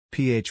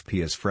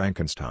PHP is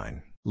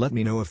Frankenstein. Let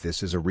me know if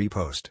this is a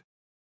repost.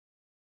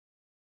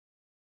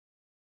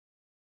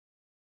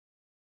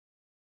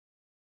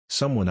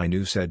 Someone I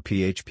knew said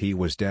PHP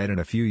was dead and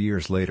a few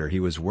years later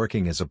he was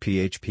working as a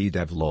PHP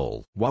dev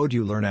lol. Why would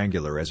you learn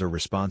Angular as a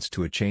response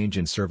to a change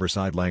in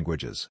server-side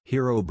languages?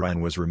 Here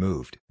O'Brien was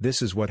removed.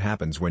 This is what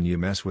happens when you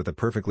mess with a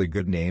perfectly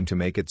good name to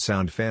make it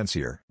sound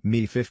fancier.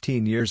 Me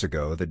 15 years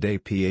ago, the day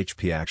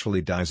PHP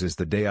actually dies is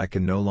the day I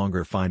can no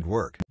longer find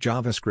work.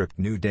 JavaScript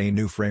new day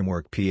new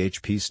framework.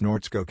 PHP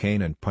snorts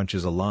cocaine and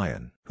punches a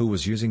lion. Who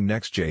was using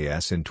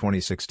Next.js in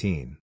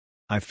 2016?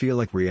 I feel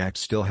like React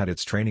still had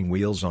its training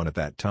wheels on at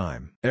that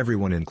time.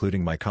 Everyone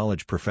including my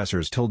college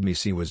professors told me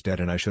C was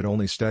dead and I should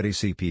only study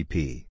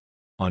CPP.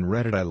 On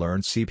Reddit I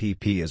learned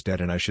CPP is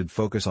dead and I should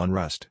focus on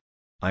Rust.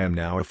 I am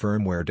now a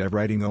firmware dev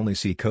writing only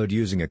C code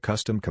using a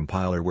custom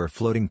compiler where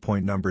floating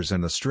point numbers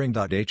and the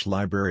string.h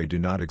library do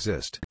not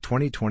exist.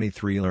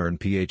 2023 Learn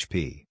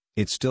PHP.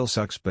 It still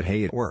sucks but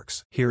hey it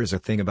works. Here is a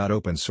thing about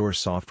open source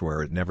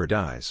software, it never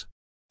dies.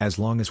 As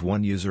long as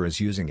one user is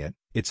using it,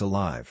 it's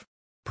alive.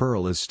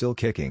 Perl is still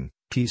kicking.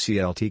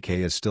 TCLTK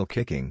is still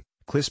kicking,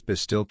 Clisp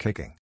is still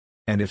kicking.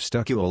 And if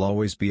stuck you will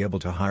always be able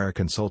to hire a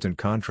consultant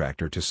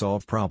contractor to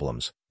solve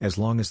problems, as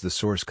long as the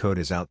source code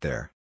is out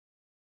there.